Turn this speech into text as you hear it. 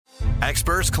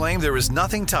Experts claim there is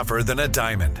nothing tougher than a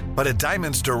diamond. But at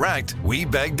Diamonds Direct, we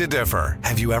beg to differ.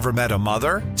 Have you ever met a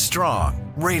mother? Strong,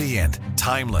 radiant,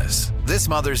 timeless. This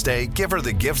Mother's Day, give her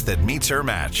the gift that meets her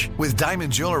match. With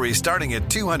diamond jewelry starting at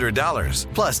 $200.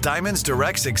 Plus, Diamonds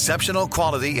Direct's exceptional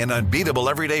quality and unbeatable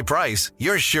everyday price,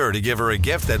 you're sure to give her a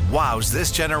gift that wows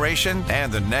this generation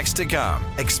and the next to come.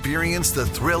 Experience the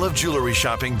thrill of jewelry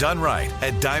shopping done right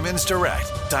at Diamonds Direct.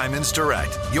 Diamonds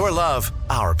Direct. Your love,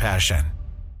 our passion.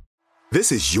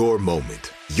 This is your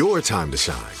moment, your time to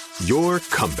shine, your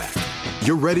comeback.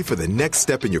 You're ready for the next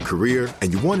step in your career,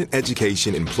 and you want an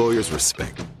education employers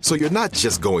respect. So you're not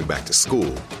just going back to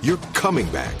school, you're coming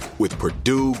back with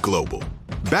Purdue Global.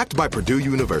 Backed by Purdue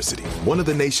University, one of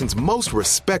the nation's most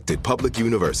respected public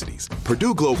universities,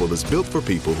 Purdue Global is built for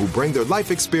people who bring their life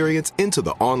experience into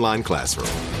the online classroom.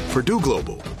 Purdue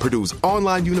Global, Purdue's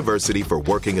online university for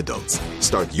working adults.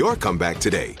 Start your comeback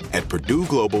today at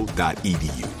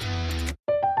purdueglobal.edu.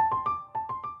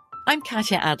 I'm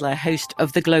Katya Adler, host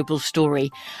of The Global Story.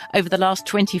 Over the last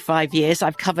 25 years,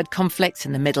 I've covered conflicts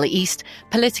in the Middle East,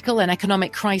 political and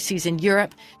economic crises in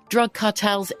Europe, drug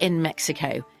cartels in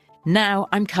Mexico. Now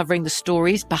I'm covering the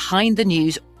stories behind the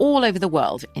news all over the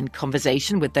world in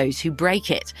conversation with those who break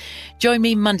it. Join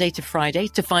me Monday to Friday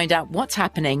to find out what's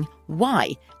happening, why,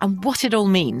 and what it all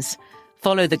means.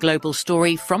 Follow The Global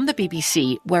Story from the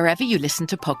BBC wherever you listen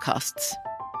to podcasts.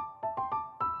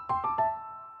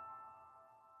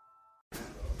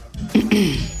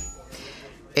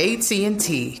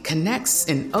 AT&T connects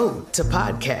an ode to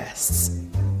podcasts.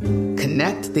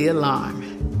 Connect the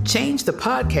alarm. Change the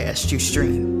podcast you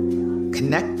stream.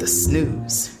 Connect the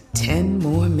snooze. 10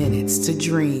 more minutes to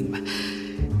dream.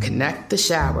 Connect the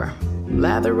shower.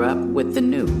 Lather up with the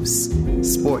news.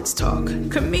 Sports talk,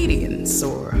 comedians,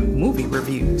 or movie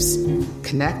reviews.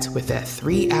 Connect with that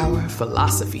 3-hour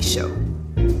philosophy show.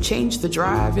 Change the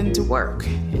drive into work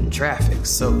in traffic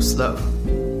so slow.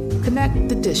 Connect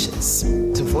the dishes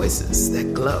to voices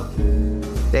that glow.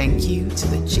 Thank you to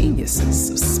the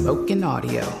geniuses of spoken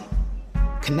audio.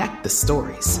 Connect the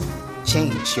stories.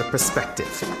 Change your perspective.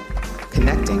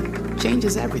 Connecting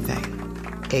changes everything.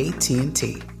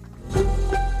 AT&T.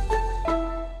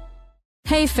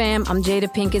 Hey fam, I'm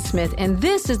Jada Pinkett Smith, and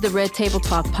this is the Red Table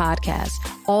Talk podcast.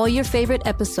 All your favorite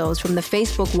episodes from the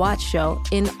Facebook Watch Show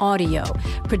in audio,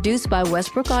 produced by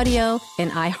Westbrook Audio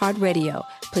and iHeartRadio.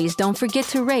 Please don't forget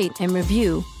to rate and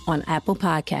review on Apple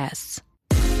Podcasts.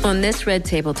 On this Red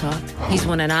Table Talk, he's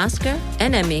won an Oscar,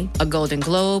 an Emmy, a Golden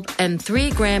Globe, and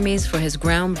 3 Grammys for his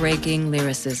groundbreaking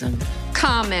lyricism.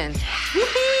 Common.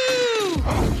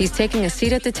 He's taking a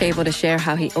seat at the table to share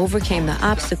how he overcame the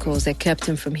obstacles that kept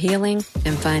him from healing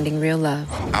and finding real love.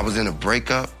 I was in a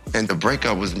breakup, and the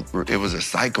breakup was a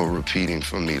cycle repeating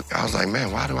for me. I was like,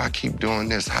 man, why do I keep doing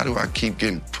this? How do I keep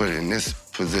getting put in this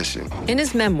position? In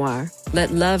his memoir, Let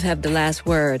Love Have the Last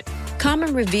Word,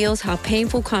 Common reveals how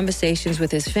painful conversations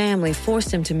with his family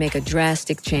forced him to make a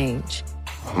drastic change.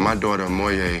 My daughter,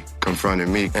 Moye, confronted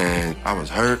me, and I was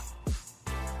hurt,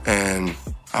 and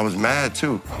I was mad,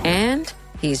 too. And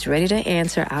he's ready to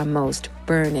answer our most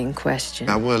burning question.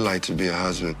 I would like to be a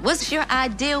husband. What's your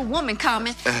ideal woman,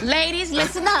 Common? Ladies,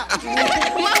 listen up.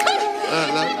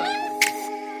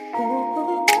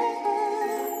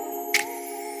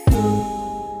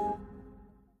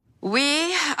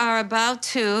 We are about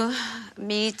to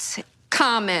meet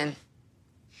Common.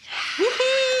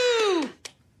 Woohoo!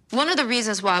 One of the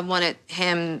reasons why I wanted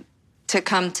him to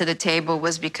come to the table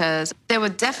was because there were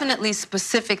definitely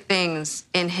specific things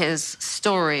in his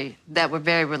story that were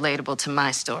very relatable to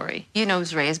my story. You know, he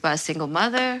was raised by a single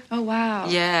mother. Oh, wow.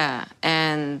 Yeah,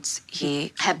 and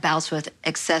he had bouts with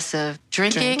excessive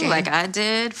drinking. Like I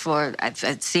did,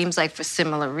 it seems like for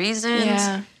similar reasons.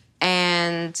 Yeah.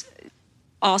 And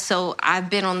also, I've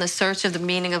been on the search of the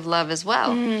meaning of love as well.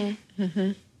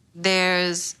 Mm-hmm.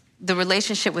 There's the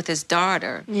relationship with his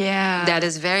daughter. Yeah. That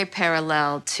is very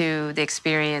parallel to the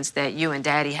experience that you and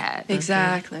Daddy had.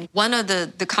 Exactly. One of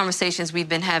the conversations we've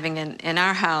been having in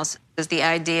our house is the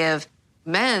idea of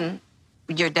men,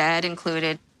 your dad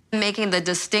included, making the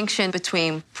distinction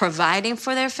between providing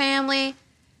for their family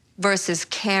versus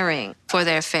caring for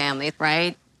their family,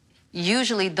 right?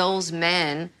 Usually those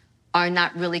men are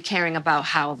not really caring about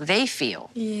how they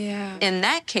feel. Yeah. In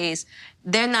that case,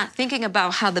 they're not thinking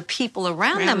about how the people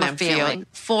around them are feeling.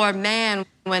 For a man,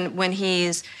 when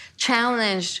he's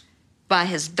challenged by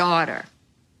his daughter,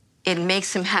 it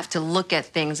makes him have to look at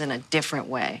things in a different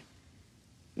way,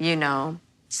 you know?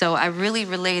 So I really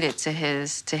related to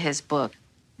his book.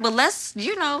 But let's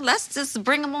just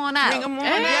bring him on out. Bring him on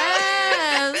out.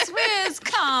 Yes, where's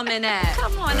Common at?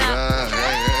 Come on out.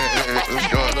 Hey, what's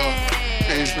going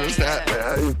on? Denise, what's happening?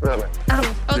 How you feeling?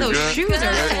 Oh, those shoes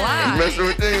are fly. You messing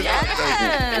with these?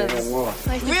 Yes.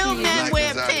 Thank you. Real men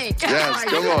wear pink. Yes,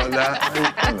 come on now.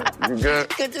 How you feeling? You good?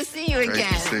 Good to see you again. Great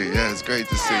to see you. Yeah, it's great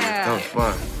to see you. That was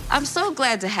fun. I'm so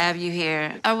glad to have you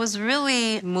here. I was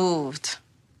really moved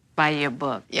by your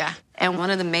book. Yeah. And one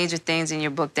of the major things in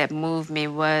your book that moved me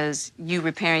was you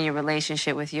repairing your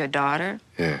relationship with your daughter.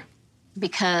 Yeah.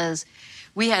 Because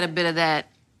we had a bit of that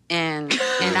in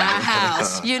our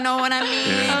house. You know what I mean?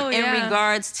 Yeah. Oh, In yeah.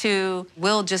 regards to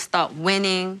Will just thought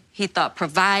winning, he thought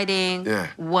providing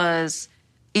was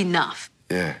enough.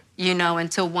 Yeah. You know,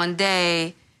 until one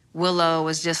day Willow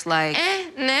was just like,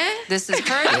 this is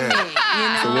hurting me, you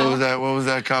know? So what was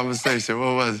that conversation?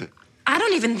 What was it? I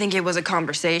don't even think it was a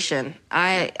conversation.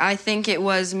 I think it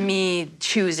was me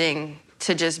choosing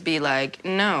to just be like,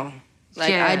 no. Like,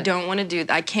 Yeah. I don't want to do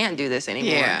I can't do this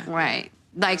anymore. Yeah. Right.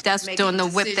 Like that's Making doing the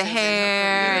whip the decisions in her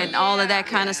hair career. and all of that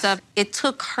kind of Yeah. stuff. It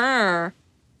took her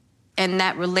and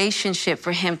that relationship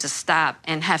for him to stop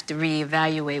and have to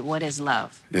reevaluate what is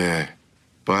love. Yeah.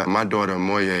 But my daughter,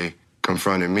 Moye,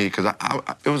 confronted me because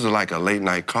it was like a late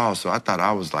night call, so I thought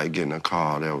I was like getting a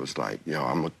call that was like, yo,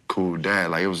 I'm a cool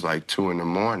dad. Like it was like 2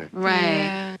 a.m. Right.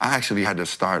 Yeah. I actually had to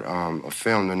start a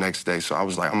film the next day, so I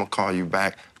was like, I'm gonna call you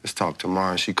back. Let's talk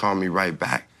tomorrow. And she called me right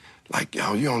back. Like,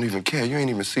 yo, you don't even care. You ain't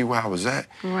even see where I was at.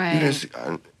 Right. You didn't see,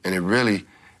 and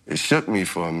it shook me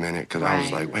for a minute because I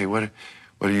was Right. like, wait, what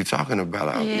are you talking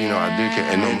about? You know, I did care.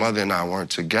 And my mother and I weren't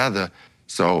together.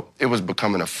 So it was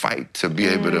becoming a fight to be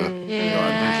able to, you know,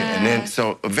 I did care. And then,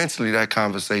 so eventually that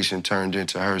conversation turned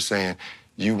into her saying,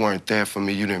 you weren't there for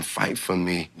me. You didn't fight for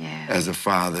me as a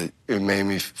father. It made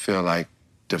me feel like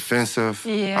defensive.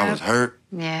 Yeah. I was hurt.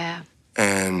 Yeah.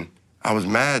 And I was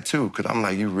mad too, because I'm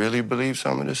like, you really believe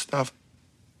some of this stuff?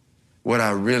 What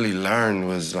I really learned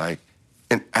was like,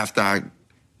 and after I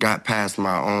got past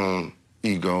my own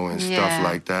ego and stuff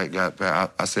like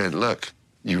that, I said, look,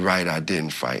 you're right, I didn't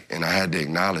fight. And I had to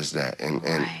acknowledge that. And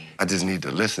I just need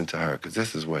to listen to her, because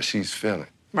this is what she's feeling.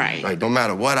 Right. Like, no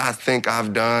matter what I think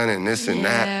I've done and this and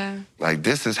that, like,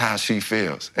 this is how she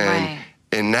feels.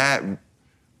 And that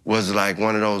was like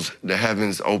one of those, the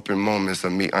heavens open moments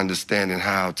of me understanding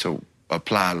how to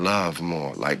apply love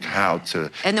more, like how to...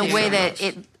 And the way that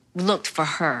it looked for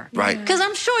her. Right. Because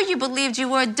I'm sure you believed you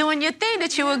were doing your thing,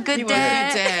 that you were a good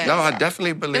dad. No, I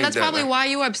definitely believe that. And that's probably why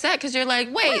you were upset, because you're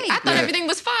like, wait, I thought everything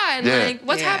was fine. Yeah. Like,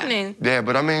 what's happening? Yeah,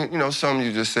 but I mean, you know, something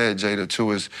you just said, Jada,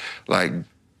 too, is like,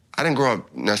 I didn't grow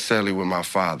up necessarily with my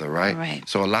father, right? Right.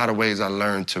 So a lot of ways I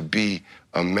learned to be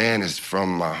a man is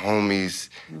from my homies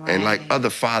and like other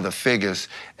father figures.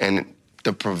 And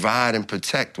to provide and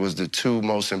protect was the 2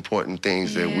 most important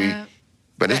things that we...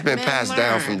 But it's been passed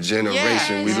down from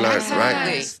generation. We learned,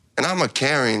 right? And I'm a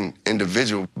caring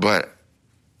individual, but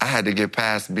I had to get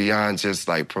past beyond just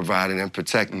like providing and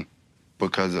protecting,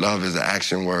 because love is an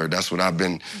action word. That's what I've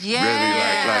been really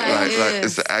like.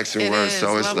 It's an action word.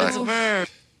 So it's like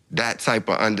that type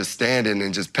of understanding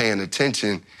and just paying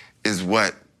attention is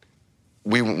what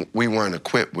we weren't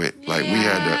equipped with. Like we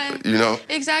had to, you know.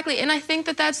 Exactly, and I think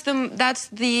that that's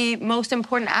the most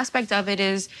important aspect of it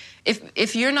is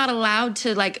if you're not allowed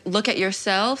to like look at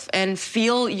yourself and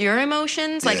feel your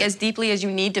emotions like as deeply as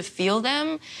you need to feel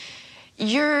them,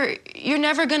 you're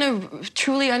never gonna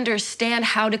truly understand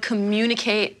how to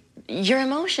communicate your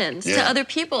emotions to other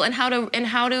people and how to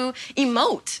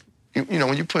emote. You know,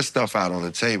 when you put stuff out on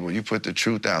the table, you put the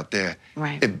truth out there,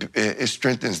 it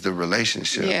strengthens the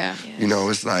relationship. Yeah. You know,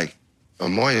 it's like,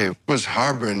 Amoye was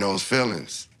harboring those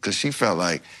feelings because she felt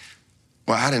like,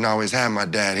 well, I didn't always have my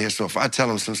dad here, so if I tell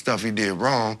him some stuff he did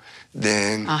wrong,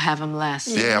 then... I'll have him less.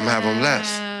 Yeah, I'm gonna have him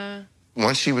less.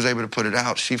 Once she was able to put it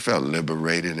out, she felt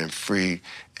liberated and free,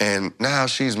 and now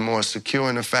she's more secure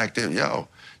in the fact that, yo,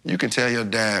 you can tell your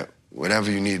dad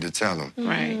whatever you need to tell him.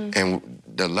 Right. And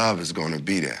the love is going to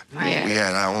be there. Right. We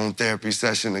had our own therapy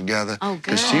session together. Oh, good.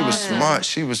 Because she was smart.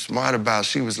 She was smart about,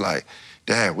 she was like,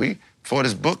 Dad, before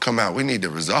this book come out, we need to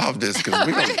resolve this because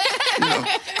we don't, you know,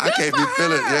 I can't be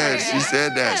feeling, she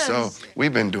said that. So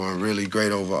we've been doing really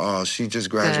great overall. She just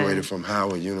graduated from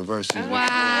Howard University. Wow.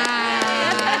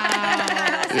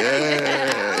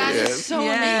 That's so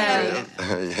amazing.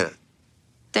 yeah.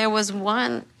 There was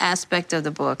one aspect of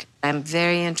the book I'm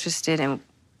very interested in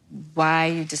why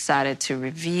you decided to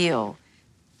reveal.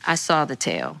 I saw the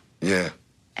tale. Yeah.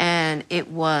 And it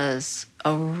was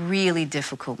a really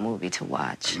difficult movie to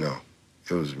watch. No,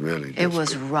 it was really difficult. It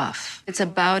was rough. It's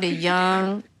about a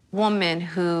young woman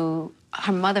who,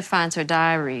 her mother finds her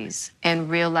diaries and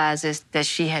realizes that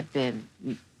she had been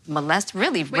molested,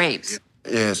 really raped.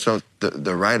 Yeah, so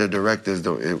the writer-director is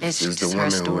the woman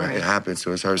who story. it happened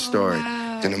to. It's her story.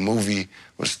 And the movie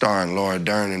was starring Laura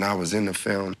Dern, and I was in the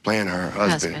film playing her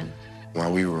husband.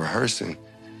 While we were rehearsing,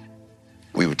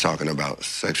 we were talking about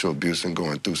sexual abuse and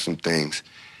going through some things.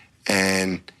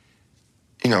 And,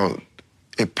 you know,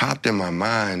 it popped in my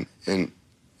mind, and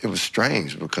it was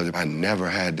strange because I never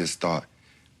had this thought,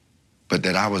 but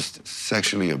that I was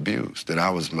sexually abused, that I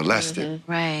was molested.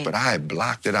 Right. But I had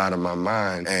blocked it out of my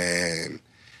mind, and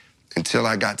until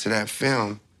I got to that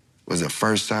film was the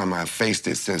first time I faced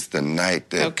it since the night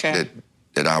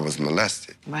that I was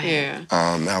molested. Right. Yeah.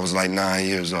 I was like 9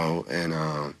 years old,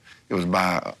 and it was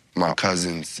by my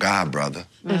cousin's godbrother.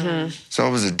 So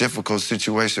it was a difficult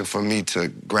situation for me to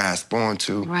grasp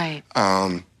onto. Right.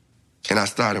 And I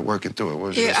started working through it. What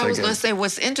was you Yeah, I was gonna going to say,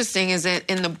 what's interesting is that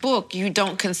in the book, you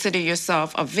don't consider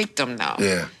yourself a victim, though.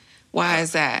 Yeah. Why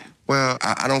is that? Well,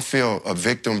 I don't feel a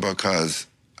victim because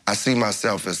I see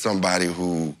myself as somebody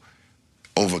who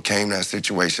overcame that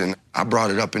situation. I brought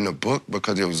it up in the book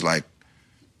because it was like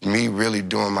me really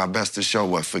doing my best to show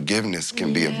what forgiveness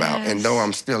can be about. And though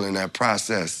I'm still in that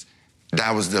process,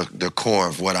 that was the core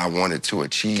of what I wanted to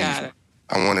achieve. Got it.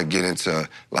 I want to get into,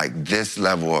 like, this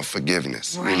level of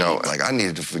forgiveness. Right. You know, like, I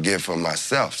needed to forgive for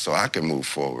myself so I could move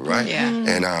forward, right? Yeah.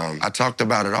 And I talked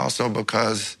about it also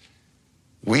because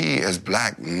we as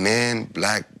black men,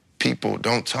 black people,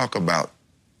 don't talk about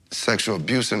sexual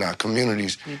abuse in our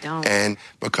communities. We don't. And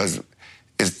because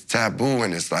it's taboo,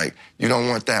 and it's like, you don't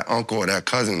want that uncle or that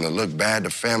cousin to look bad. The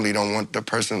family don't want the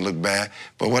person to look bad.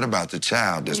 But what about the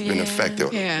child that's been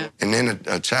affected? Yeah. And then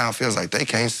a child feels like they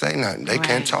can't say nothing. They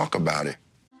can't talk about it.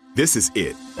 This is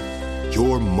it.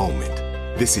 Your moment.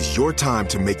 This is your time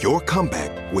to make your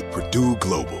comeback with Purdue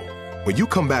Global. When you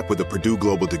come back with a Purdue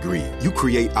Global degree, you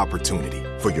create opportunity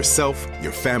for yourself,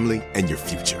 your family, and your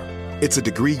future. It's a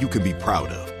degree you can be proud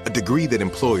of, a degree that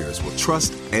employers will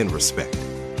trust and respect.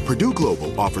 Purdue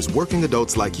Global offers working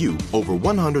adults like you over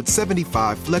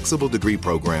 175 flexible degree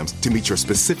programs to meet your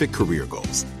specific career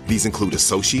goals. These include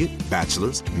associate,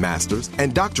 bachelor's, master's,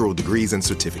 and doctoral degrees and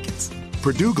certificates.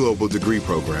 Purdue Global degree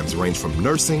programs range from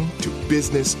nursing to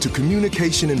business to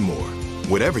communication and more.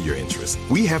 Whatever your interest,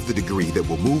 we have the degree that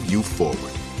will move you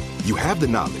forward. You have the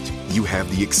knowledge, you have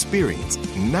the experience.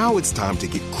 Now it's time to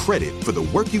get credit for the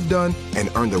work you've done and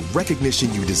earn the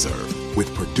recognition you deserve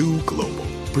with Purdue Global,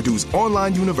 Purdue's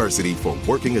online university for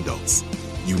working adults.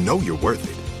 You know you're worth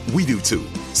it. We do too.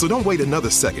 So don't wait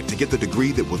another second to get the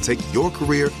degree that will take your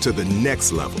career to the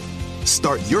next level.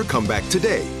 Start your comeback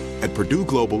today at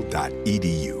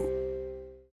purdueglobal.edu.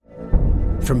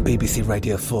 From BBC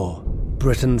Radio 4,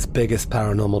 Britain's biggest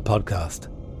paranormal podcast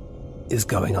is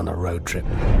going on a road trip.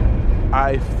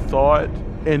 I thought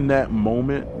in that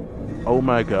moment, oh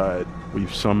my God,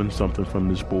 we've summoned something from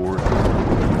this board.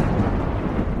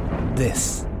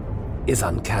 This is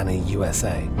Uncanny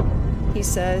USA. He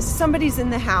says, somebody's in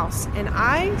the house, and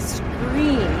I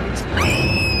screamed.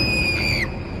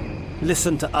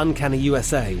 Listen to Uncanny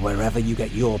USA wherever you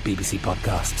get your BBC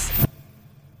podcasts,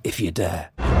 if you dare.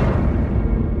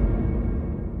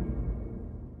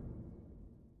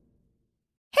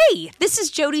 Hey, this is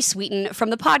Jodie Sweetin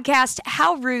from the podcast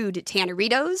How Rude,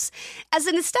 Tanneritos. As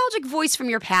a nostalgic voice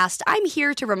from your past, I'm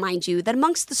here to remind you that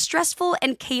amongst the stressful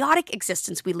and chaotic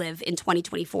existence we live in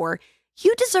 2024,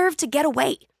 you deserve to get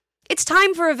away. It's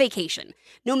time for a vacation,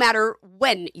 no matter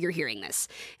when you're hearing this.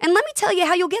 And let me tell you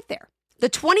how you'll get there. The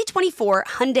 2024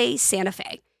 Hyundai Santa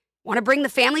Fe. Want to bring the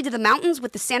family to the mountains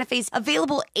with the Santa Fe's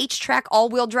available H-Track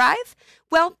all-wheel drive?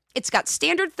 Well, it's got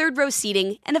standard third-row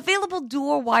seating and available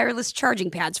dual wireless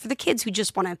charging pads for the kids who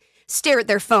just want to stare at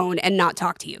their phone and not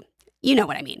talk to you. You know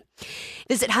what I mean.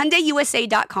 Visit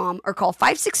HyundaiUSA.com or call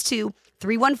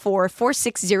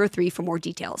 562-314-4603 for more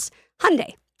details.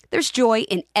 Hyundai. There's joy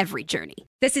in every journey.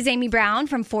 This is Amy Brown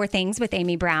from 4 Things with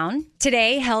Amy Brown.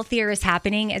 Today, healthier is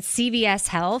happening at CVS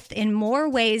Health in more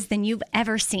ways than you've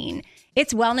ever seen.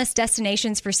 It's wellness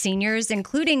destinations for seniors,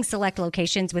 including select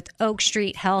locations with Oak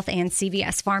Street Health and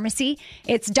CVS Pharmacy.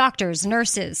 It's doctors,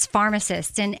 nurses,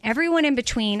 pharmacists, and everyone in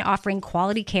between offering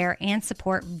quality care and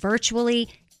support virtually,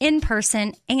 in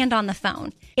person, and on the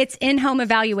phone. It's in-home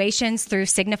evaluations through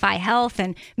Signify Health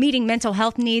and meeting mental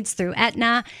health needs through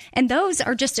Aetna. And those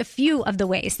are just a few of the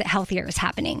ways that healthier is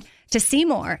happening. To see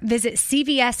more, visit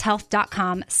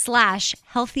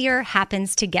cvshealth.com/healthier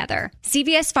happens together.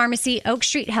 CVS Pharmacy, Oak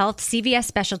Street Health, CVS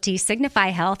Specialty, Signify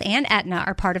Health, and Aetna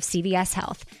are part of CVS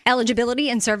Health. Eligibility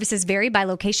and services vary by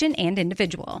location and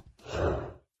individual.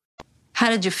 How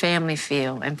did your family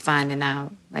feel in finding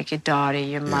out, like your daughter,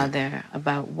 your mother,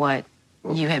 about what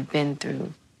you had been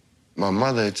through? My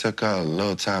mother, it took her a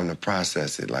little time to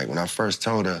process it. Like, when I first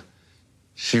told her,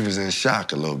 she was in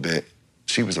shock a little bit.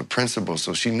 She was a principal,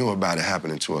 so she knew about it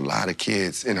happening to a lot of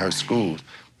kids in her schools,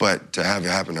 but to have it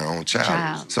happen to her own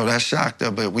child. So that shocked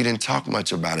her, but we didn't talk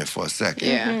much about it for a second.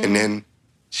 Yeah. And then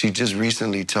she just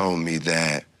recently told me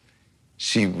that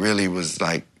she really was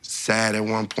like sad at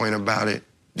one point about it.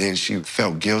 Then she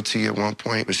felt guilty at one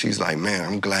point, but she's like, man,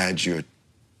 I'm glad you're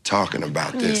talking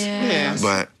about this. Yes.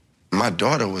 But my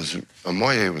daughter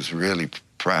Amoye was really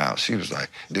proud. She was like,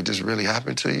 did this really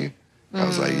happen to you? I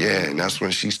was like, yeah. And that's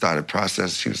when she started processing.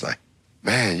 She was like,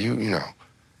 man, you know,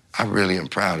 I really am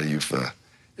proud of you for,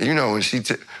 you know,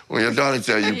 when your daughter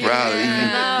tell you proud of you,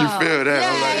 you feel that.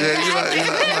 I'm like,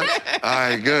 I'm like, all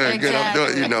right, good, I'm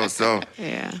doing, you know, so.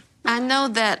 Yeah. I know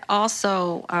that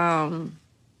also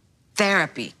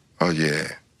therapy. Oh, yeah.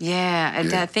 Yeah,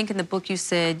 and I think in the book you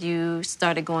said you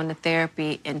started going to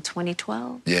therapy in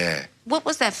 2012? Yeah. What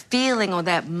was that feeling or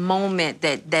that moment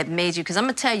that made you, because I'm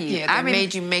going to tell you. Yeah, that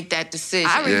made you make that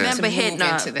decision. I remember to hitting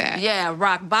move into that.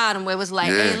 rock bottom where it was like,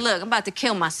 hey, look, I'm about to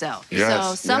kill myself. Yes,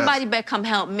 so somebody better come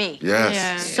help me. Yes.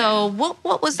 Yeah. So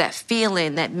what was that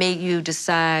feeling that made you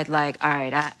decide, like, all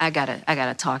right, I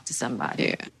gotta talk to somebody?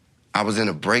 Yeah. I was in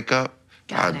a breakup,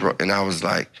 and I was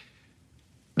like,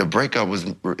 the breakup was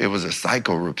a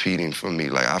cycle repeating for me.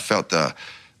 Like, I felt I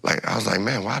was like,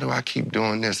 man, why do I keep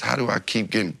doing this? How do I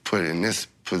keep getting put in this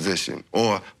position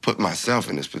or put myself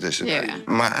in this position? Yeah.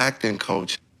 My acting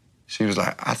coach, she was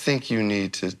like, I think you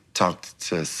need to talk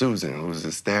to Susan, who's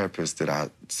this therapist that I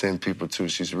send people to.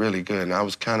 She's really good. And I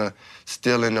was kind of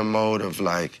still in the mode of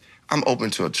like, I'm open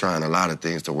to trying a lot of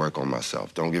things to work on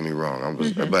myself. Don't get me wrong.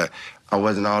 But I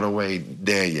wasn't all the way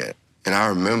there yet. And I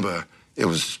remember it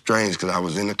was strange because I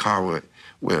was in the car with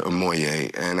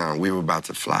Amoye, and we were about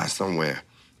to fly somewhere.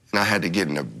 And I had to get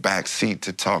in the back seat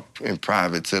to talk in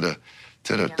private to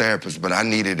the therapist, but I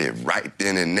needed it right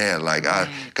then and there, like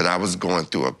because I was going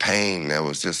through a pain that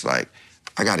was just like,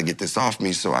 I got to get this off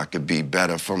me so I could be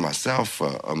better for myself,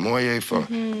 for Amoye, for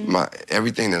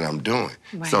everything that I'm doing.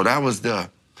 Right. So that was the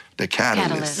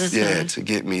catalyst. Yeah, to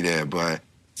get me there. But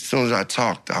as soon as I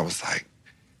talked, I was like,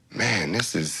 man,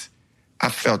 I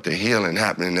felt the healing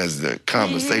happening as the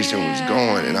conversation was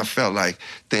going, and I felt like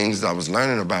things I was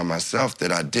learning about myself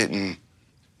that I didn't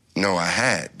know I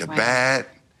had. The bad,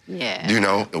 you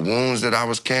know, the wounds that I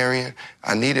was carrying,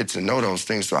 I needed to know those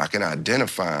things so I can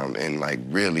identify them and like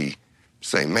really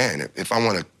say, man, if I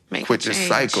want to quit this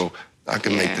cycle, I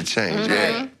can make the change.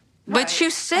 Yeah. But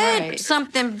you said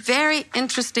something very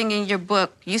interesting in your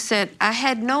book. You said, I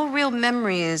had no real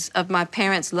memories of my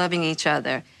parents loving each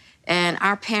other. And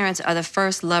our parents are the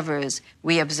first lovers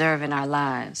we observe in our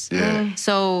lives. Yeah.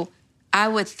 So I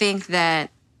would think that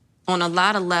on a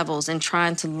lot of levels, in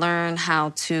trying to learn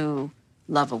how to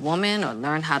love a woman or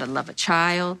learn how to love a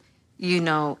child, you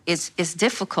know, it's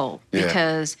difficult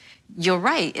because you're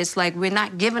right. It's like we're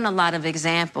not given a lot of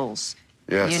examples.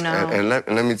 Yes, you know? and let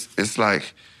me, it's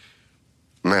like,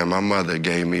 man, my mother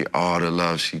gave me all the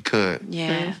love she could.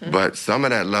 Yeah. But some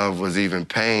of that love was even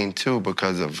pain, too,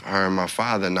 because of her and my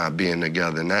father not being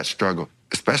together and that struggle,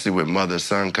 especially with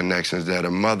mother-son connections, that a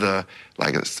mother,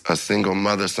 like a single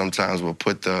mother sometimes will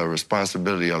put the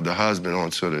responsibility of the husband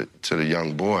onto the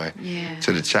young boy,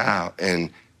 to the child. And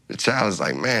the child is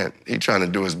like, man, he trying to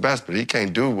do his best, but he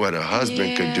can't do what a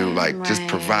husband could do, like just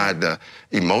provide the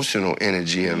emotional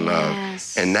energy and love.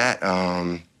 And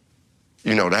that,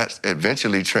 you know, that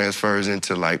eventually transfers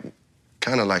into like,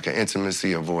 kind of like an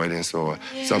intimacy avoidance or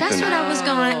something. That's what I was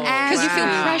going to ask. Because you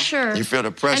feel pressure. You feel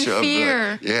the pressure and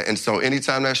fear. of and so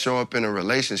anytime that show up in a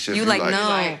relationship, you like,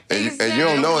 no. And you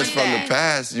don't know it's from the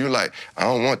past. You like, I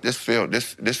don't want this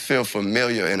feel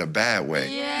familiar in a bad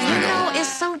way. Yeah. You know,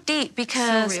 it's so deep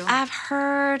because I've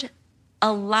heard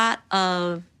a lot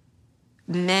of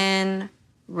men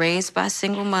raised by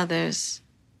single mothers,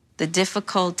 the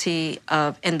difficulty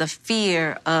of and the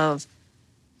fear of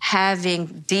having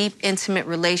deep, intimate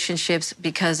relationships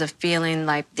because of feeling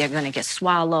like they're going to get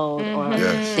swallowed or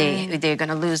they're going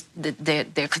to lose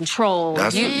their control.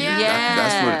 That's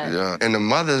what, and the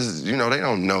mothers, you know, they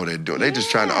don't know they're doing. They're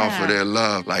just trying to offer their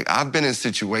love. Like, I've been in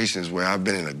situations where I've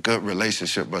been in a good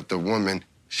relationship, but the woman,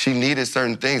 she needed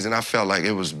certain things, and I felt like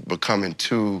it was becoming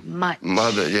too much.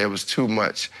 It was too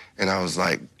much. And I was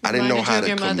like, I didn't know how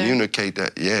to communicate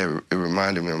that. Yeah, it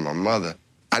reminded me of my mother.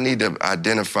 I need to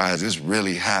identify, is this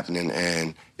really happening?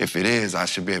 And if it is, I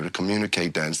should be able to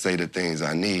communicate that and say the things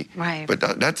I need. Right. But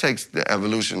that takes the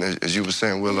evolution, as you were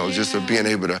saying, Willow, just of being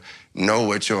able to know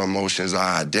what your emotions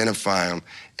are, identify them,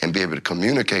 and be able to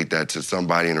communicate that to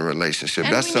somebody in a relationship.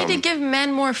 And we need to give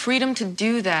men more freedom to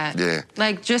do that. Yeah.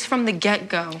 Like, just from the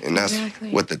get-go. And that's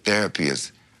what the therapy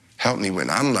has helped me with.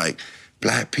 I'm like,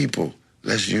 Black people,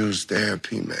 let's use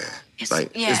therapy, man.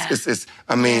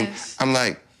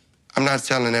 I'm not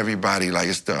telling everybody like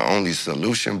it's the only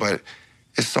solution, but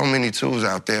there's so many tools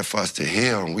out there for us to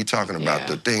heal, and we're talking about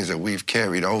the things that we've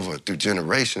carried over through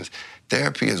generations.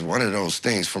 Therapy is one of those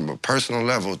things from a personal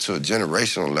level to a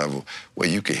generational level where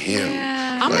you can heal.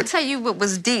 Yeah. I'm going to tell you what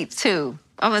was deep, too.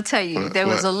 I'm going to tell you, there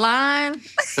was a line.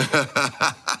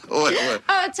 What?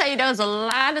 I'm going to tell you, there was a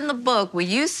line in the book where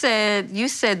you said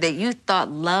that you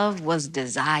thought love was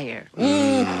desire.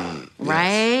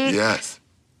 Right? Yes.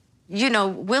 You know,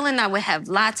 Will and I would have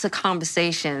lots of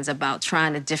conversations about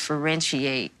trying to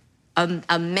differentiate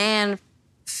a man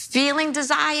feeling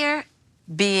desire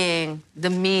being the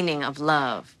meaning of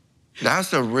love.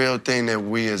 That's a real thing that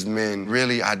we as men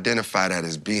really identify that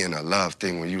as being a love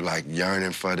thing when you like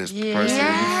yearning for this person.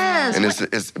 Yes.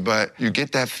 And but you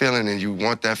get that feeling and you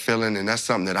want that feeling, and that's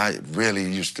something that I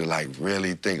really used to like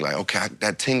really think like, okay,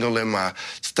 that tingle in my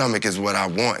stomach is what I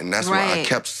want, and that's why I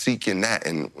kept seeking that,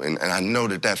 and I know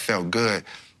that felt good.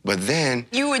 But then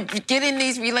you would get in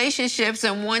these relationships,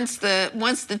 and once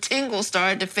the tingle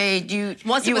started to fade,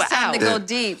 once it was time to go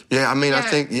deep. Yeah, I mean, I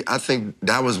think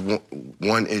that was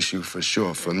one issue for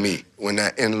sure for me. When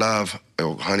that in love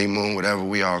or honeymoon, whatever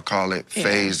we all call it,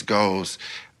 phase goes,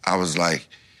 I was like,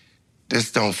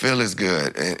 this don't feel as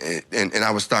good, and I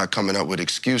would start coming up with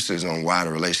excuses on why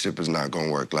the relationship is not going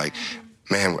to work. Like,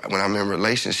 man, when I'm in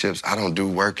relationships, I don't do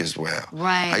work as well.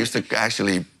 Right. I used to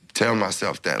actually tell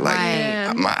myself that, like,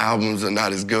 my albums are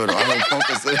not as good, or I don't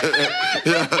focus.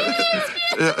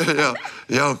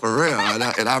 Yo, for real.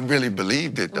 And I really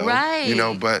believed it, though. Right. You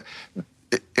know, but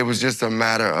it was just a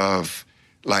matter of,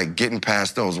 like, getting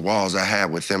past those walls I had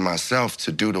within myself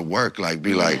to do the work, like,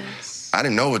 be like, I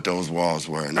didn't know what those walls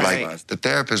were. And, like, the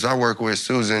therapist I work with,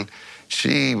 Susan,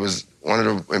 she was, one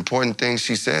of the important things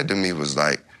she said to me was,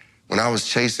 like, when I was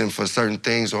chasing for certain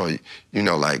things or, you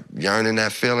know, like yearning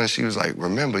that feeling, she was like,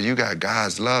 remember, you got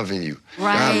God's love in you.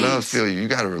 Right. God loves feel you. You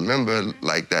got to remember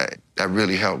like that. That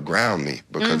really helped ground me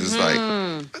because it's like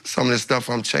some of this stuff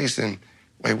I'm chasing,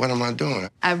 wait, what am I doing?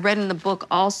 I read in the book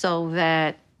also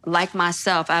that, like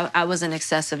myself, I was an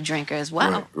excessive drinker as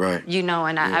well. Right. You know,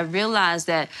 and I realized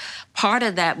that part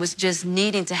of that was just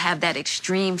needing to have that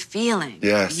extreme feeling.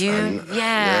 Yes.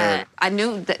 I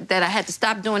knew that I had to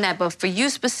stop doing that. But for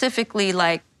you specifically,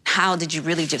 like, how did you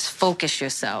really just focus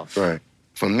yourself? Right.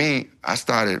 For me, I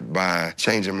started by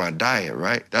changing my diet,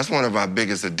 right? That's one of our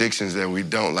biggest addictions that we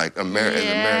don't, like, as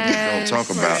Americans don't talk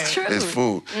about, is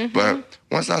food. But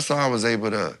once I saw I was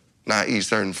able to not eat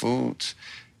certain foods,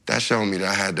 that showed me that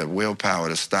I had the willpower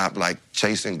to stop, like,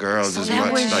 chasing girls as much.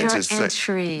 That like, was your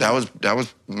entry. That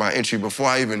was my entry. Before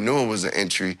I even knew it was an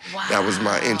entry, that was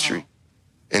my entry.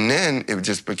 And then it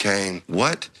just became,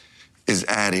 what is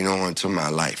adding on to my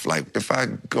life? Like, if I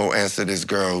go answer this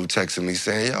girl who texted me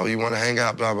saying, yo, you want to hang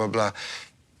out, blah, blah, blah,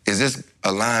 is this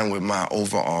aligned with my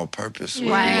overall purpose?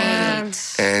 Right.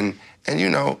 And you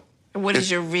know, what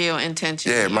is your real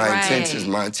intention? Yeah, my intention is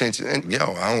my intention. And,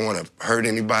 yo, I don't want to hurt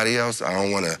anybody else. I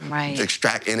don't want to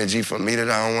extract energy from me that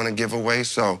I don't want to give away.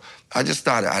 So I just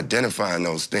started identifying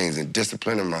those things and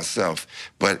disciplining myself.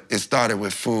 But it started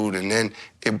with food, and then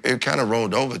it kind of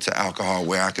rolled over to alcohol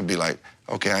where I could be like,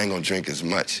 okay, I ain't going to drink as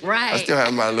much. Right. I still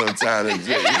have my little time to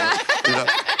drink, you know?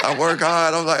 I work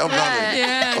hard. I'm like,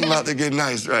 I'm about to get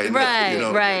nice right now. You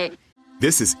know? Right.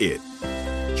 This is it.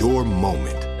 Your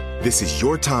moment. This is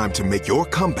your time to make your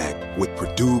comeback with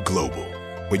Purdue Global.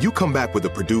 When you come back with a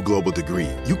Purdue Global degree,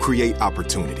 you create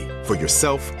opportunity for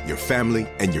yourself, your family,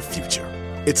 and your future.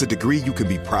 It's a degree you can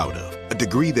be proud of, a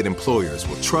degree that employers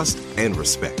will trust and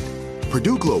respect.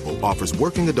 Purdue Global offers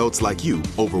working adults like you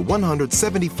over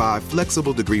 175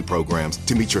 flexible degree programs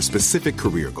to meet your specific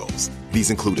career goals.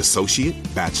 These include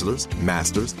associate, bachelor's,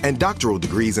 master's, and doctoral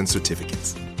degrees and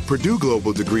certificates. Purdue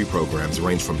Global degree programs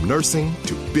range from nursing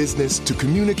to business to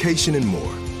communication and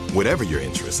more. Whatever your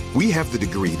interest, we have the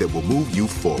degree that will move you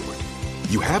forward.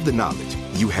 You have the knowledge,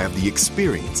 you have the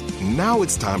experience. Now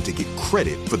it's time to get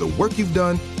credit for the work you've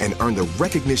done and earn the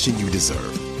recognition you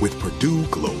deserve with Purdue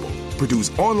Global,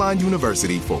 Purdue's online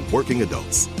university for working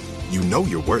adults. You know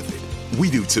you're worth it. We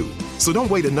do too. So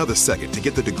don't wait another second to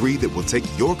get the degree that will take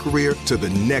your career to the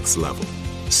next level.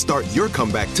 Start your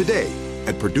comeback today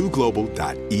at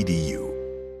purdueglobal.edu.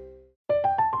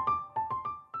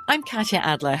 I'm Katya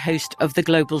Adler, host of The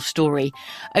Global Story.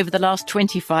 Over the last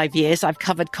 25 years, I've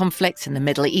covered conflicts in the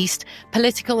Middle East,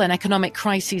 political and economic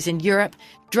crises in Europe,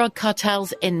 drug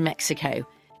cartels in Mexico.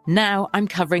 Now I'm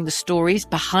covering the stories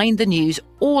behind the news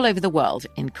all over the world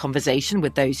in conversation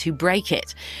with those who break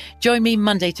it. Join me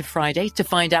Monday to Friday to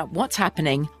find out what's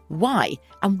happening, why,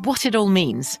 and what it all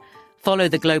means. Follow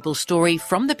The Global Story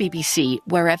from the BBC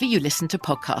wherever you listen to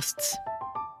podcasts.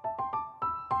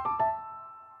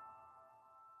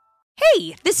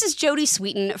 Hey, this is Jodie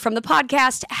Sweetin from the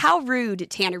podcast How Rude,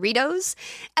 Tanneritos.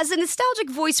 As a nostalgic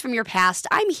voice from your past,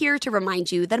 I'm here to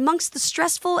remind you that amongst the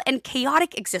stressful and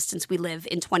chaotic existence we live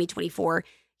in 2024,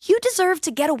 you deserve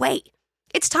to get away.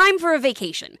 It's time for a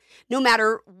vacation, no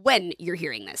matter when you're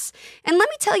hearing this. And let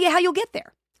me tell you how you'll get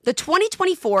there. The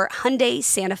 2024 Hyundai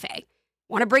Santa Fe.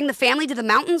 Want to bring the family to the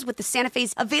mountains with the Santa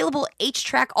Fe's available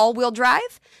H-Track all-wheel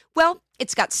drive? Well,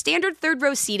 it's got standard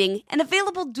third-row seating and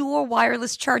available dual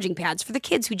wireless charging pads for the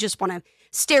kids who just want to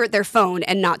stare at their phone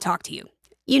and not talk to you.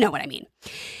 You know what I mean.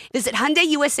 Visit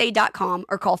HyundaiUSA.com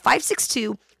or call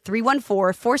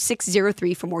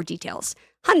 562-314-4603 for more details.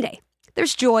 Hyundai.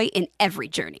 There's joy in every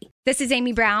journey. This is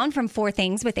Amy Brown from 4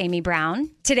 Things with Amy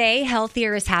Brown. Today,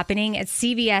 healthier is happening at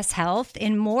CVS Health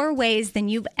in more ways than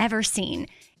you've ever seen.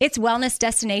 It's wellness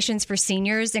destinations for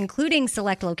seniors, including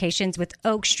select locations with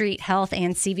Oak Street Health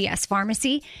and CVS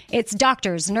Pharmacy. It's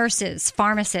doctors, nurses,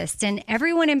 pharmacists, and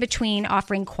everyone in between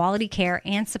offering quality care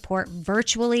and support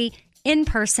virtually, in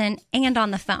person, and on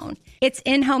the phone. It's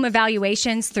in-home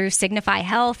evaluations through Signify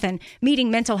Health and meeting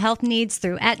mental health needs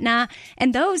through Aetna.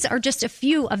 And those are just a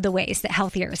few of the ways that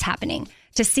healthier is happening.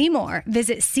 To see more,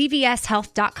 visit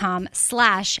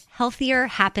cvshealth.com/healthier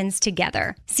happens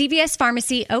together. CVS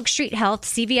Pharmacy, Oak Street Health,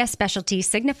 CVS Specialty,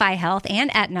 Signify Health, and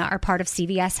Aetna are part of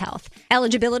CVS Health.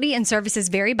 Eligibility and services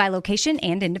vary by location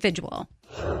and individual.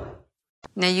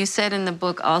 Now, you said in the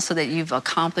book also that you've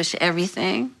accomplished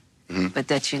everything, but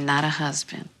that you're not a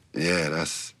husband. Yeah,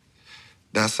 that's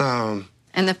And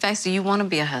the fact that you want to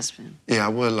be a husband. Yeah, I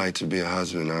would like to be a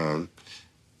husband.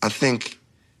 I think,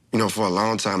 for a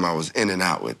long time I was in and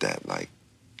out with that. Like,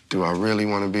 do I really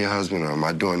want to be a husband, or am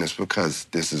I doing this because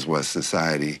this is what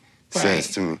society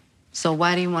says to me? So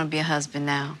why do you want to be a husband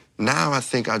now? Now I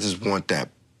think I just want that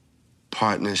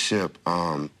partnership,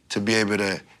 to be able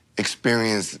to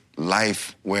experience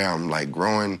life where I'm like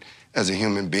growing as a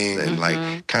human being and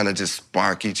like kind of just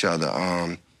spark each other.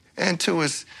 And two,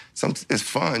 it's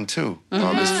fun too.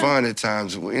 It's fun at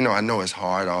times. I know it's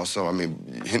hard also. I mean,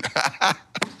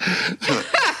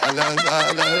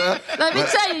 Let me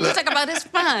tell you, you talk about it's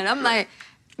fun. I'm like,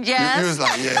 yes. He was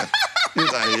like, yeah. He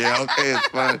was like, yeah, okay, it's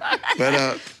fun. But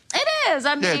it is.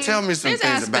 I mean, tell me some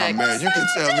things about marriage. You can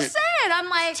tell me. Just say it. I'm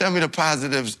like, tell me the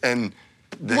positives and.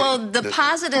 The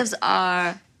positives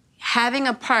are having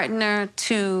a partner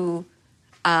to,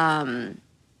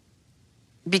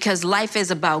 because life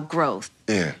is about growth.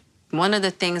 Yeah. One of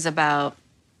the things about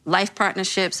life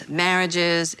partnerships,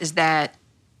 marriages, is that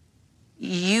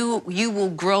you will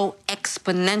grow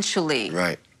exponentially.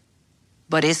 Right.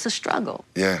 But it's a struggle.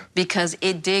 Yeah. Because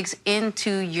it digs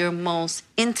into your most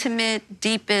intimate,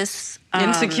 deepest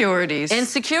insecurities.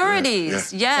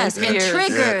 Insecurities, yes, and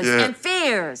triggers and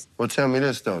fears. Well, tell me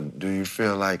this though. Do you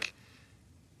feel like,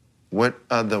 what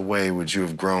other way would you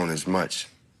have grown as much?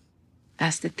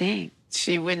 That's the thing.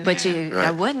 She wouldn't but have.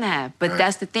 I wouldn't have. But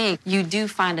that's the thing. You do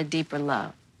find a deeper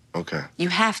love. Okay. You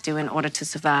have to in order to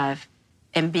survive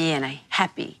and be in a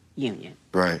happy union.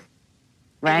 Right.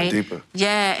 Right? And deeper.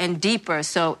 Yeah, and deeper.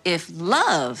 So if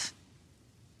love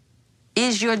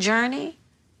is your journey,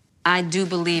 I do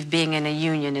believe being in a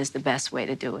union is the best way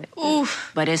to do it.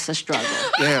 Oof. But it's a struggle.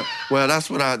 Yeah. Well, that's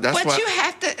what you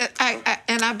have to,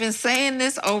 and I've been saying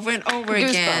this over and over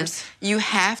again, you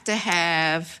have to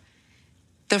have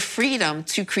the freedom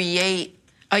to create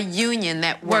a union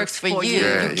that works for you.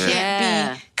 You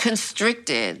can't be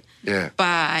constricted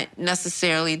by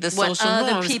necessarily the social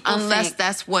norms unless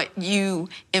that's what you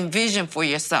envision for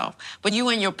yourself. But you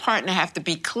and your partner have to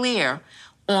be clear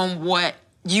on what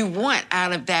you want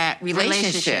out of that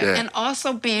relationship. And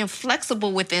also being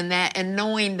flexible within that and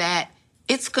knowing that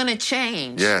it's going to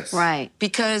change. Yes. Right.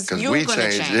 Because you're going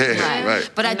to change. Yeah, right.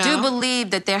 But I do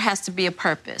believe that there has to be a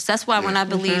purpose. That's why when I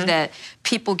believe that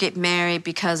people get married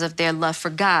because of their love for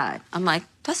God, I'm like,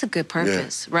 that's a good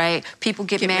purpose, right? People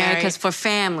get married because for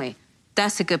family.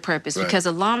 That's a good purpose because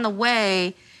along the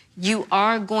way, you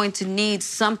are going to need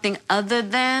something other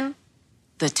than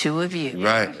the two of you.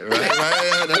 Right.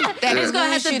 That is going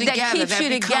to have to together. That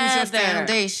becomes your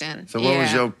foundation. So what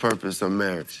was your purpose of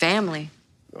marriage? Family.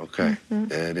 Okay,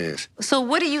 there it is. So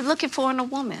what are you looking for in a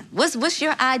woman? What's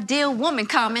your ideal woman,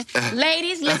 Carmen?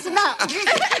 Ladies, listen up.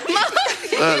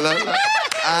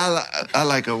 I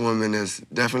like a woman that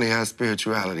definitely has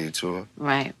spirituality to her.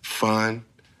 Right. Fun,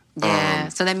 Yeah,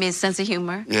 so that means sense of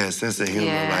humor. Yeah, sense of humor.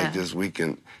 Yeah. Like this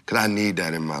weekend, because I need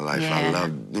that in my life. Yeah. I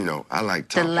love, I like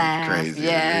talking laugh, crazy.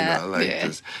 yeah. I like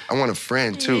this. I want a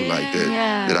friend too, like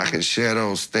that, that I can share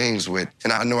those things with.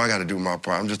 And I know I got to do my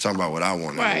part. I'm just talking about what I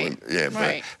want to do. Yeah,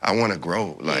 but I want to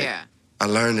grow. Like, I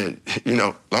learned that,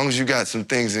 as long as you got some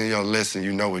things in your list and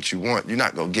you know what you want, you're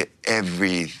not going to get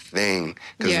everything.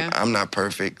 Because I'm not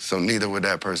perfect, so neither would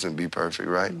that person be perfect,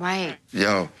 right? Right.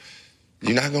 Yo,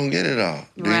 you're not going to get it all.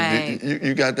 Right.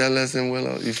 You got that lesson,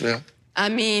 Willow? You feel? I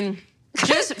mean,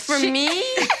 just for me,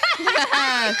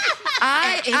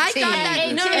 I got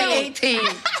that. No.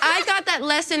 I got that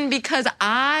lesson because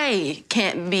I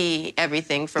can't be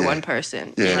everything for one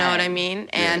person. Yeah. You know what I mean?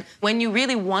 And when you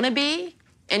really want to be,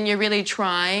 and you're really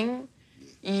trying,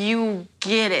 you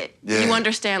get it. Yeah. You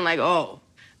understand, like, oh,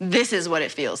 this is what it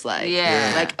feels like.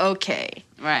 Yeah. Like, okay.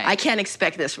 Right. I can't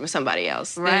expect this from somebody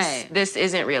else. Right. This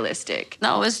isn't realistic.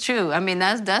 No, it's true. I mean,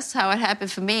 that's how it happened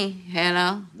for me,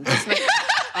 I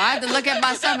had to look at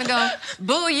myself and go,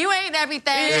 boo, you ain't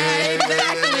everything. Yeah,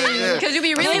 exactly. Because you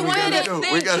be really wanting it.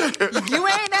 You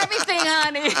ain't everything,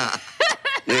 honey.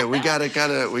 Yeah, we gotta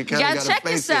check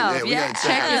face yourself. it. Yeah, we gotta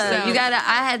check yourself.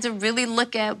 I had to really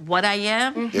look at what I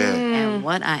am and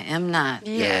what I am not.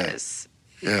 Yes.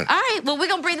 Yeah. All right, well, we're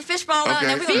going to bring the fishbowl on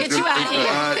and we're going to get you out of here.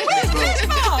 All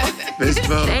right,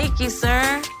 Fishbowl. Thank you,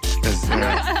 sir. All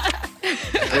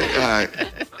right,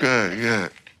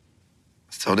 good.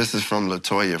 So this is from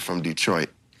LaToya from Detroit.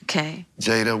 Okay.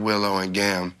 Jada, Willow, and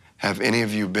Gam, have any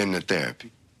of you been to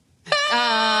therapy?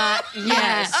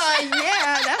 Yes.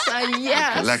 That's a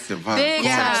yes. Collective, huh? Big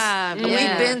time.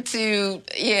 We've been to,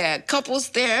 couples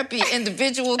therapy,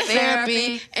 individual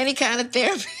therapy, any kind of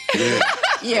therapy.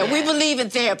 We believe in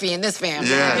therapy in this family.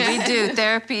 Yeah. We do.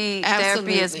 Therapy has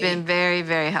Absolutely. been very,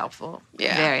 very helpful.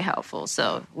 Yeah. Very helpful.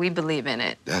 So we believe in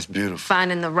it. That's beautiful.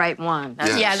 Finding the right one.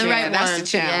 Yeah. Yeah, the right That's one. the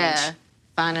challenge. Yeah.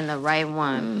 Finding the right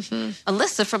one.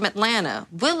 Alyssa from Atlanta.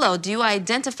 Willow, do you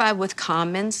identify with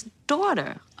Common's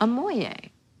daughter,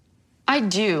 Amoye? I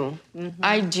do.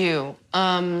 I do.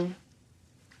 I mean,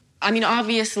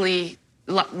 obviously,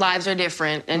 lives are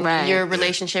different, and your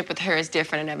relationship with her is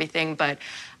different and everything, but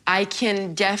I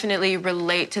can definitely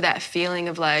relate to that feeling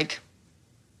of, like,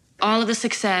 all of the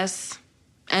success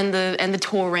and the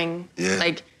touring. Yeah.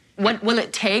 Like, what will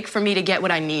it take for me to get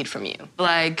what I need from you?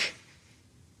 Like,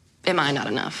 am I not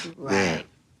enough? Yeah.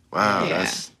 Wow,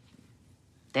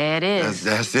 There it is.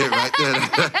 that's it right there.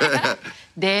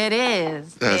 There it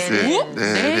is. That's it.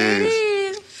 There it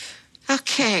is.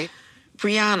 Okay.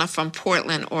 Brianna from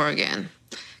Portland, Oregon.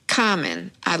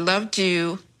 Common, I loved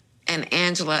you and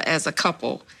Angela as a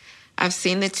couple. I've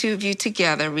seen the two of you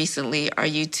together recently. Are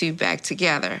you two back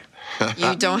together?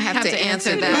 You don't have to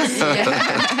answer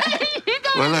that.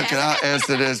 Well, look, I'll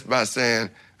answer this by saying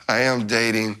I am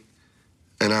dating,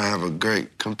 and I have a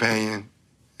great companion,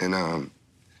 and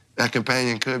that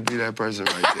companion could be that person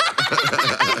right there.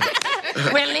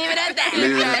 We'll leave it at that.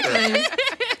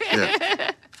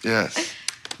 Yeah. Yes.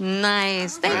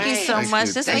 Nice. Thank you so Thank much.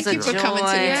 you. This Thank was a you for joy. coming to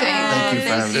the table. Thank you,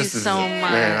 fam. Thank you so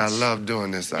much. Man, I love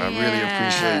doing this. I really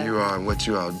appreciate you all and what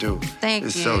you all do. Thank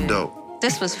it's you. So dope.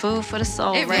 This was food for the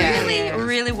soul. It right?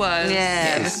 really was.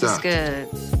 Yeah, Yes, this was sir. good.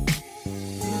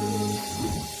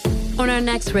 On our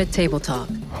next Red Table Talk,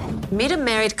 Meet a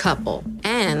married couple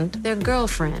and their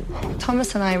girlfriend.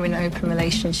 Thomas and I are in an open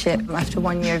relationship after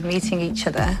 1 year of meeting each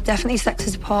other. Definitely sex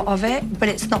is a part of it, but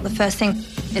it's not the first thing.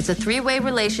 It's a three-way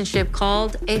relationship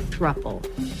called a throuple.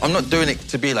 I'm not doing it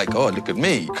to be like, oh, look at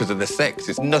me, because of the sex.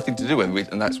 It's nothing to do with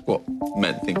it, and that's what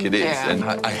men think it is, and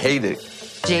I hate it.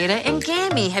 Jada and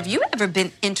Gammy, have you ever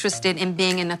been interested in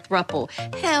being in a throuple?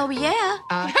 Hell yeah.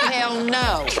 Hell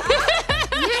no.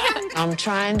 I'm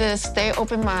trying to stay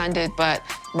open-minded, but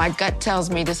my gut tells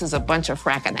me this is a bunch of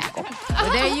frackanackle.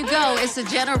 Well, there you go. It's a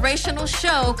generational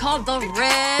show called The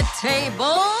Red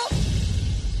Table.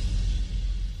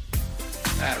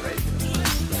 All right.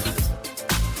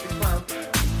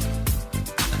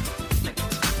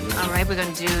 All right, we're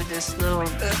going to do this little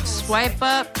swipe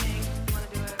up.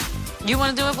 You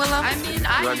want to do it, Willow? I mean,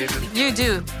 You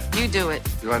do. You do it.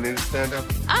 Do I need to stand up?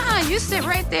 You sit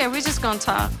right there. We're just going to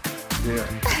talk. Yeah.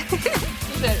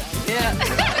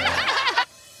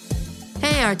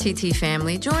 Hey, RTT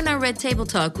family. Join our Red Table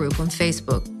Talk group on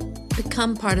Facebook.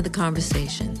 Become part of the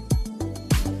conversation.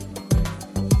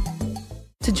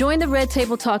 To join the Red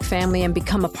Table Talk family and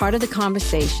become a part of the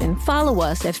conversation, follow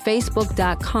us at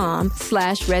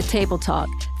facebook.com/Red Table Talk.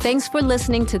 Thanks for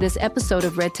listening to this episode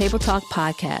of Red Table Talk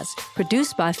podcast,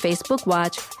 produced by Facebook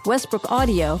Watch, Westbrook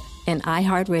Audio, and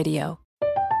iHeartRadio.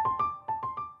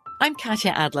 I'm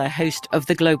Katya Adler, host of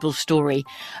The Global Story.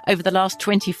 Over the last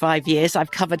 25 years, I've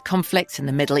covered conflicts in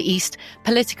the Middle East,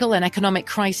 political and economic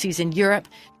crises in Europe,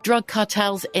 drug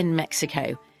cartels in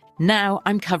Mexico. Now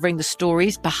I'm covering the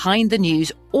stories behind the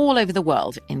news all over the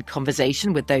world in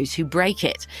conversation with those who break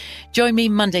it. Join me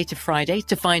Monday to Friday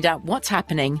to find out what's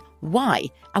happening, why,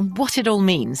 and what it all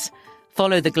means.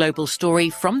 Follow The Global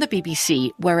Story from the BBC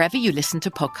wherever you listen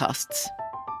to podcasts.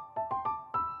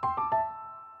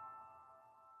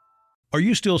 Are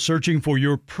you still searching for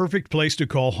your perfect place to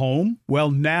call home?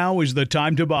 Well, now is the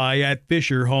time to buy at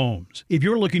Fisher Homes. If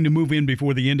you're looking to move in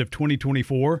before the end of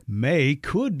 2024, May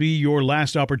could be your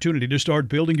last opportunity to start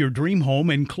building your dream home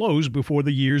and close before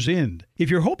the year's end. If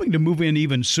you're hoping to move in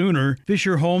even sooner,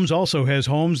 Fisher Homes also has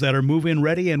homes that are move-in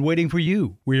ready and waiting for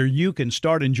you, where you can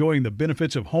start enjoying the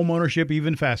benefits of homeownership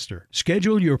even faster.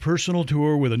 Schedule your personal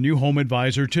tour with a new home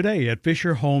advisor today at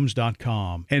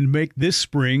FisherHomes.com and make this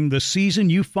spring the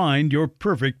season you find your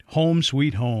perfect home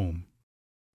sweet home.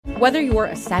 Whether you're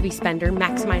a savvy spender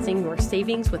maximizing your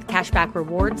savings with cashback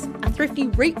rewards, a thrifty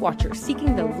rate watcher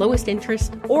seeking the lowest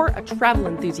interest, or a travel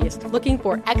enthusiast looking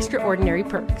for extraordinary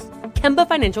perks, Kemba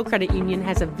Financial Credit Union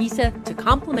has a visa to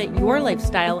complement your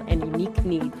lifestyle and unique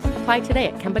needs. Apply today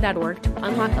at Kemba.org to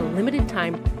unlock a limited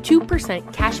time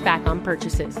 2% cash back on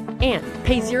purchases and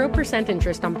pay 0%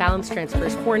 interest on balance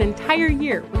transfers for an entire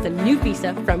year with a new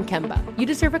visa from Kemba. You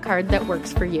deserve a card that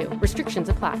works for you. Restrictions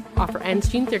apply. Offer ends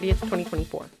June 30th,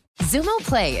 2024. Xumo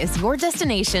Play is your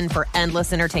destination for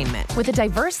endless entertainment. With a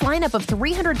diverse lineup of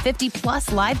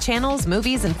 350-plus live channels,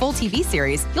 movies, and full TV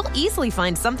series, you'll easily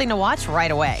find something to watch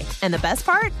right away. And the best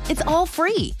part? It's all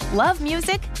free. Love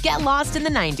music? Get lost in the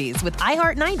 90s with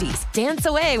iHeart 90s, dance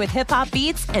away with hip-hop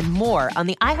beats, and more on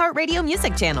the iHeartRadio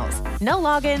music channels. No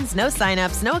logins, no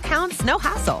signups, no accounts, no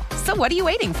hassle. So what are you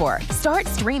waiting for? Start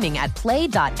streaming at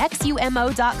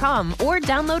play.xumo.com or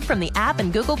download from the app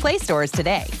and Google Play stores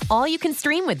today. All you can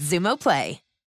stream with Xumo Play.